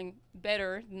is doing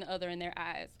better than the other in their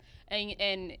eyes.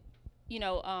 And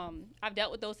I've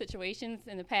dealt with those situations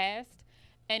in the past,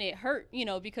 and it hurt,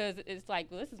 because it's like,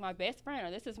 well, this is my best friend,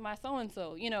 or this is my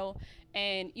so-and-so,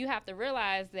 and you have to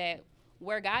realize that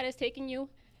where God is taking you,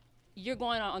 you're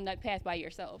going on that path by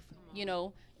yourself,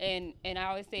 and I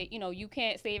always say, you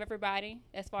can't save everybody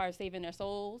as far as saving their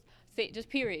souls, just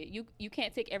period. You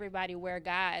can't take everybody where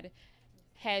God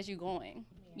has you going,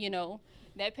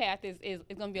 that path is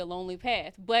going to be a lonely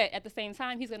path, but at the same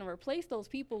time, he's going to replace those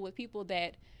people with people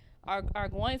that are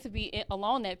going to be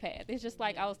along that path. It's just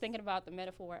like I was thinking about the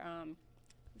metaphor.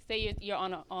 Say you're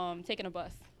on taking a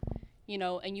bus,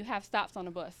 and you have stops on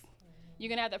the bus. You're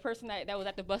gonna have that person that was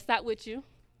at the bus stop with you,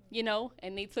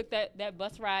 and they took that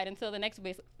bus ride until the next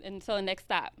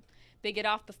stop. They get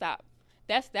off the stop.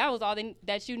 That was all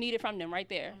that you needed from them right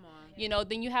there.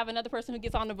 Then you have another person who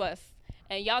gets on the bus,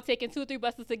 and y'all taking 2 or 3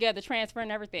 buses together, transferring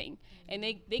everything, and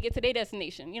they get to their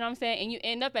destination. You know what I'm saying? And you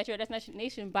end up at your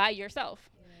destination by yourself.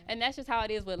 And that's just how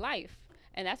it is with life.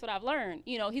 And that's what I've learned.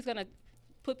 He's going to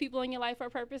put people in your life for a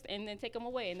purpose and then take them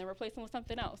away and then replace them with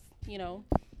something else,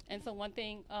 And so one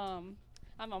thing, I'm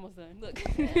almost done. Look.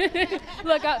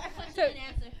 Look,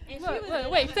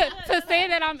 wait, to say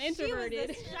that I'm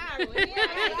introverted.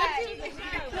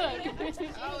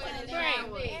 Right.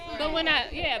 But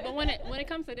when it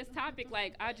comes to this topic,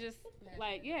 like, I just,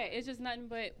 like, it's just nothing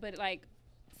but like,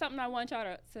 something I want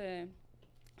y'all to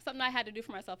something I had to do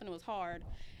for myself, and it was hard,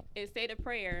 is say the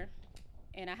prayer,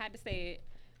 and I had to say it,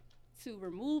 to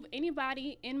remove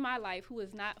anybody in my life who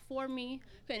is not for me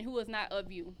and who is not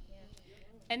of you.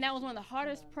 And that was one of the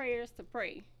hardest prayers to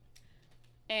pray.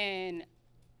 And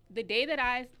the day that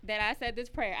I said this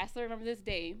prayer, I still remember this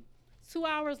day. 2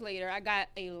 hours later, I got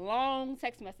a long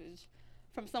text message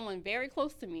from someone very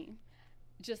close to me,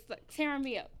 just like tearing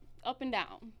me up and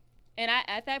down. And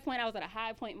at that point, I was at a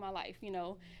high point in my life,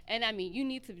 And I mean, you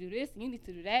need to do this, and you need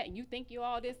to do that, and you think you're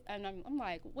all this. And I'm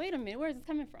like, wait a minute, where is this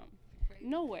coming from?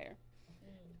 Nowhere.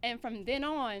 And from then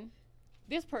on,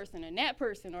 this person and that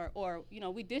person, or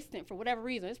we distant for whatever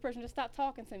reason. This person just stopped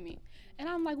talking to me. And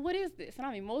I'm like, what is this? And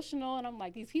I'm emotional, and I'm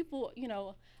like, these people,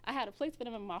 I had a place for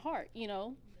them in my heart,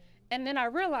 And then I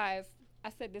realized I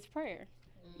said this prayer,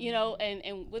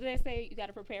 and what do they say? You got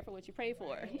to prepare for what you pray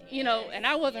for, and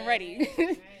I wasn't ready.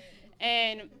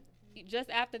 And just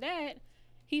after that,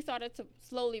 he started to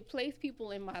slowly place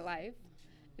people in my life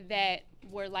that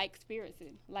were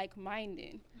like-spirited,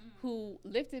 like-minded, who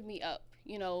lifted me up.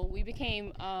 We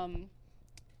became,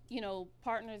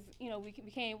 partners. We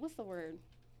became, what's the word?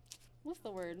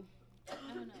 I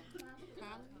don't know.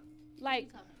 Like,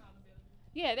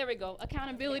 yeah, there we go.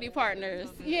 Accountability partners.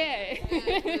 Yeah.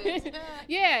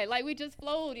 Yeah, like we just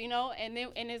flowed, and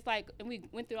it's like, and we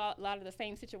went through a lot of the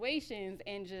same situations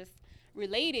and just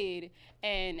related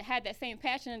and had that same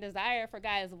passion and desire for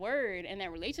God's word and that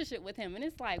relationship with him. And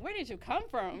it's like, where did you come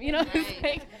from? It's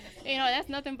like, that's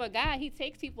nothing but God. He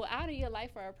takes people out of your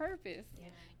life for a purpose.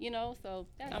 So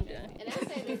that's, I'm done. And I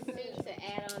say this too, to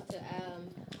add on to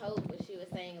Hope, what she was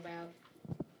saying about,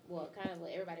 well, kind of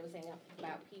what everybody was saying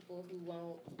about people who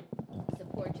won't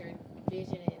support your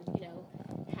vision and,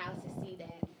 how to see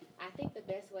that. I think the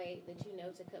best way that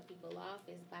to cut people off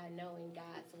is by knowing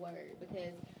God's word.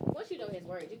 Because once you know his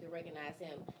word, you can recognize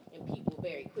him in people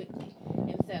very quickly.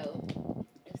 And so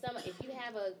if you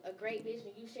have a great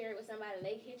vision, you share it with somebody and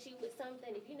they hit you with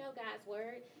something, if you know God's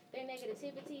word, their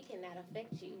negativity cannot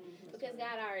affect you because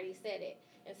God already said it.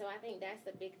 And so I think that's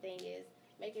the big thing is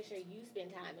making sure you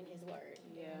spend time in his word.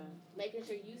 Yeah. Making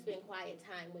sure you spend quiet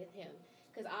time with him.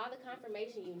 Because all the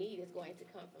confirmation you need is going to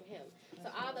come from him. So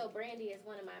although Brandy is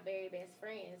one of my very best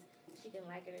friends, she can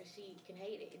like it or she can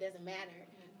hate it. It doesn't matter.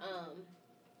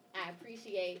 I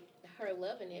appreciate her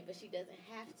loving it, but she doesn't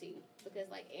have to. Because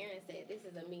like Aaron said, this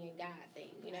is a me and God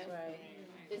thing, Right.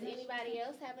 Does anybody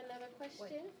else have another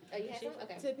question? Oh, you have some?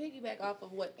 Okay. To piggyback off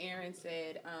of what Aaron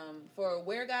said, for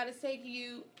where God is taking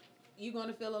you, you're going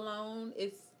to feel alone.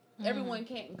 Everyone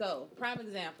can't go. Prime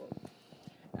example.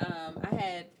 I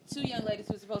had 2 young ladies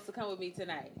who were supposed to come with me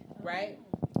tonight, right?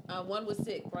 One was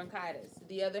sick, bronchitis.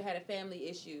 The other had a family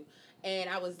issue. And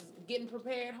I was getting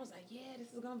prepared. I was like, yeah,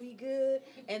 this is going to be good.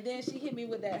 And then she hit me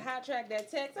with that hot track, that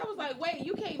text. I was like, wait,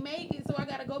 you can't make it, so I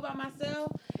got to go by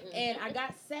myself? And I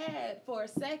got sad for a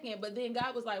second, but then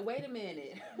God was like, wait a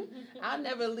minute. I'll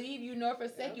never leave you nor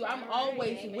forsake you. I'm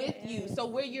always with you. So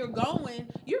where you're going,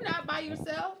 you're not by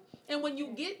yourself. And when you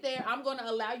get there, I'm going to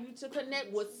allow you to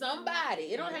connect with somebody.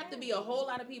 It don't have to be a whole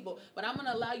lot of people, but I'm going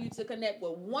to allow you to connect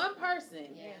with one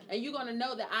person, and you're going to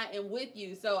know that I am with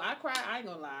you. So I cried. I ain't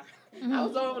going to lie. I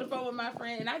was over the phone with my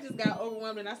friend, and I just got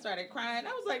overwhelmed, and I started crying.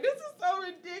 I was like, this is so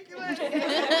ridiculous.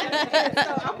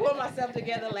 So I pulled myself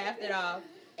together, laughed it off.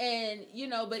 And,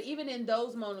 but even in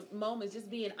those moments, just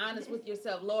being honest with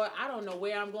yourself, Lord, I don't know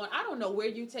where I'm going. I don't know where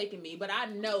you're taking me, but I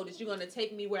know that you're going to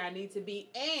take me where I need to be,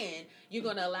 and you're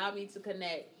going to allow me to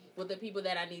connect with the people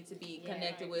that I need to be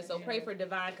connected with. So pray for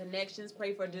divine connections.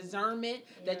 Pray for discernment,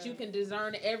 that you can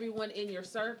discern everyone in your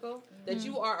circle, that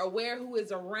you are aware who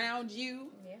is around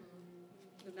you.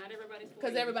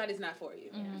 Because everybody's not for you.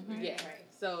 Yeah.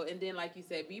 So, and then like you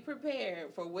said, be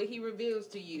prepared for what he reveals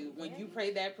to you when you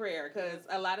pray that prayer. Because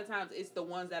a lot of times it's the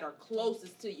ones that are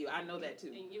closest to you. I know that too.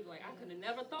 And you're like, I could have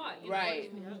never thought.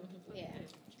 Right. Yeah.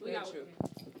 Very true.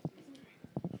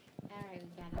 All right,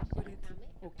 we got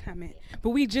a comment. But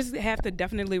we just have to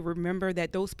definitely remember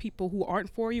that those people who aren't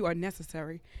for you are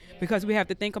necessary, because we have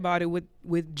to think about it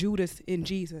with Judas in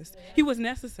Jesus. He was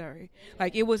necessary.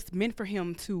 Like, it was meant for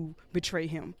him to betray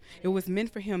him. It was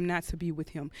meant for him not to be with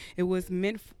him. It was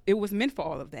meant for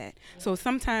all of that. So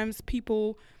sometimes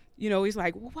people, it's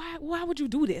like, why would you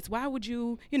do this? Why would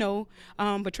you,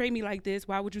 betray me like this?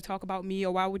 Why would you talk about me?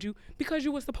 Or why would you? Because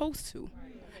you were supposed to.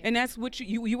 And that's what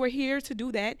you were here to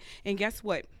do that. And guess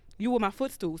what? You were my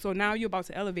footstool, so now you're about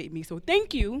to elevate me. So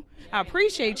thank you. I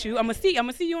appreciate you. I'm gonna see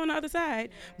you on the other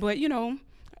side. But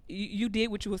you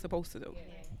did what you were supposed to do.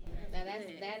 Now that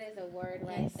is a word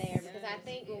right there, because I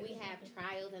think when we have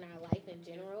trials in our life in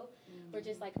general, we're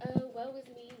just like, oh, woe is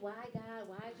me. Why, God?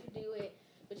 Why'd you do it?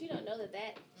 But you don't know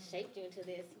that shaped you into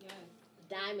this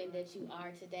diamond that you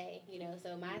are today.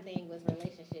 So my thing was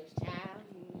relationships, child.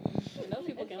 Those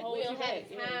people can hold we you don't back.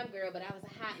 have time, girl, but I was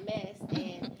a hot mess.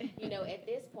 And, at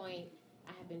this point,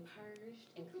 I have been purged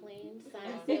and cleansed,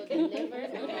 signed, sealed,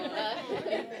 delivered.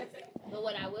 But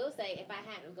what I will say, if I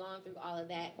hadn't gone through all of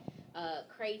that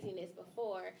craziness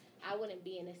before, I wouldn't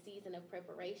be in a season of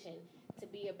preparation to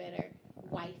be a better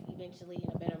wife eventually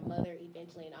and a better mother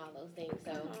eventually and all those things.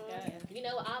 So,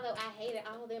 although I hated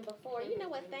all of them before, you know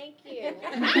what, thank you. It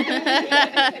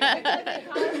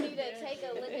caused me to take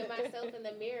a look at myself in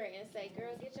the mirror and say,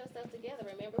 girl, get yourself together.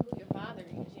 Remember who your father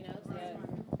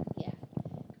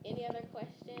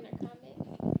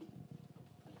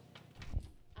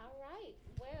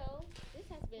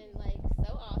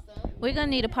We're gonna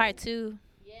need a part 2.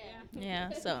 Yeah. Yeah.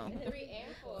 So 3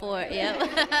 and 4. 4. Yep.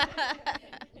 Okay,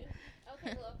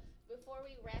 well, before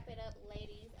we wrap it up,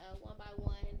 ladies, one by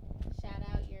one, shout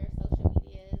out your social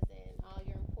medias and all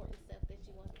your important stuff that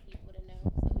you want the people to know.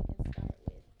 So we can start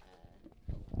with.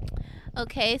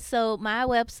 Okay, so my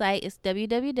website is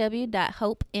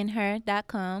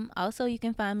www.hopeinher.com. Also, you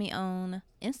can find me on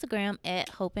Instagram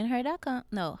at hopeinher.com.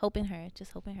 No, hopeinher,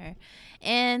 just hopeinher.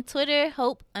 And Twitter,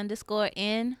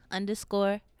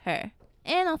 hope_in_her.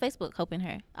 And on Facebook,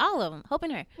 hopeinher. All of them,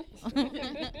 hopeinher.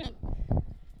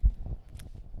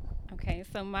 Okay,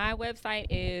 so my website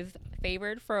is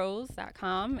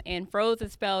favoredfroze.com, and Froze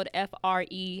is spelled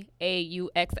Freauxs,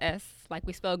 like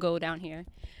we spell go down here.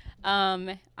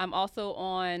 I'm also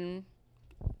on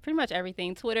pretty much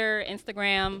everything: Twitter,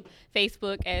 Instagram,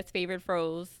 Facebook as Favored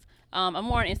Froze. I'm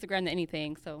more on Instagram than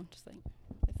anything, so just like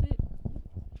that's it.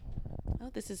 Oh,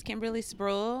 this is Kimberly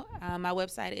Sproul. My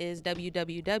website is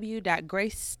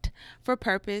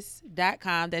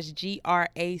www.gracedforpurpose.com. That's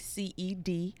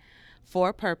GRACED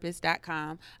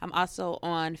forpurpose.com. I'm also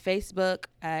on Facebook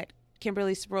at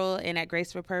Kimberly Sproul and at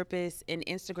Grace for Purpose. And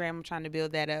Instagram, I'm trying to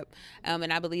build that up.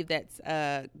 And I believe that's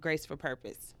Grace for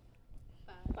Purpose.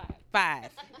 5.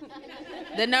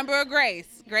 The number of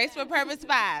Grace. Grace for Purpose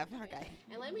 5. Okay.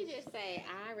 And let me just say,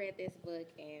 I read this book,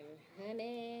 and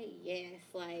honey, yes,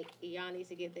 like, y'all need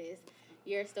to get this.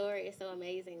 Your story is so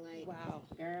amazing. Like, Wow.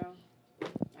 girl,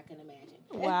 I can imagine.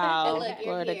 Wow. Look, you're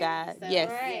Glory to here, God. so- Yes.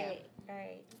 Right.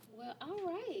 Right. Well, all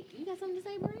right. You got something to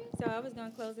say, Brian? So I was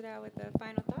gonna close it out with a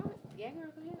final thought. Yeah,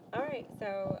 girl, go ahead. All right.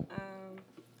 So,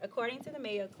 according to the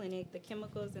Mayo Clinic, the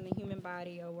chemicals in the human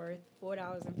body are worth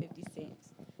 $4.50.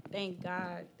 Thank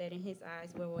God that in His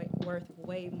eyes we're worth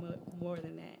way more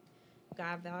than that.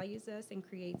 God values us and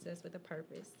creates us with a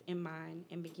purpose in mind,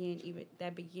 and began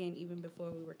even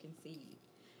before we were conceived.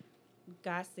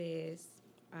 God says,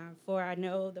 "For I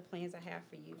know the plans I have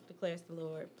for you," declares the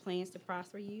Lord, "plans to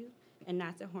prosper you and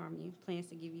not to harm you, plans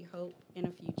to give you hope and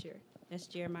a future." That's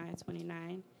Jeremiah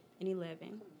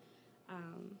 29:11.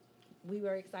 We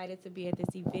were excited to be at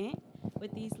this event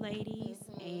with these ladies,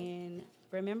 and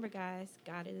remember, guys,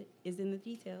 God is in the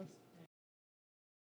details.